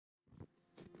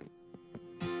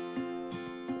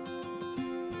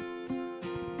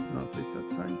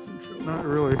Not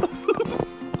really.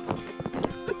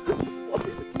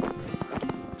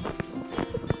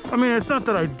 I mean, it's not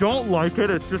that I don't like it,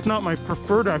 it's just not my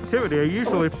preferred activity. I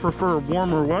usually prefer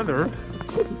warmer weather.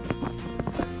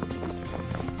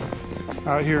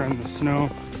 Out here in the snow,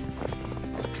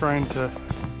 trying to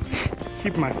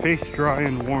keep my face dry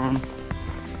and warm.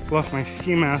 Left my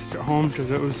ski mask at home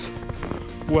because it was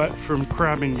wet from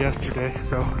crabbing yesterday,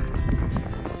 so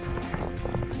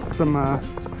some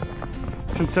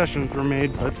concessions were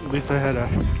made, but at least I had a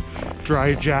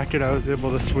dry jacket I was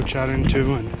able to switch out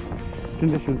into, and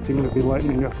conditions seem to be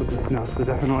lightening up with the snow, so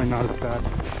definitely not as bad.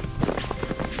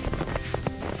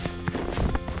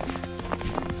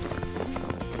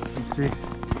 You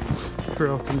see,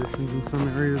 trail conditions in some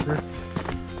areas are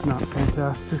not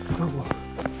fantastic, so we'll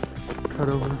cut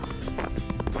over.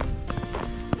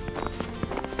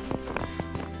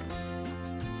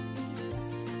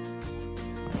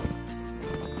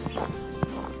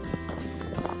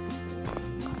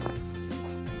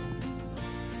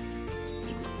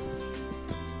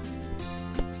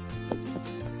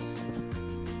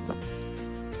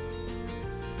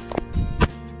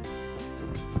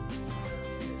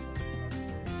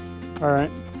 All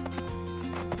right.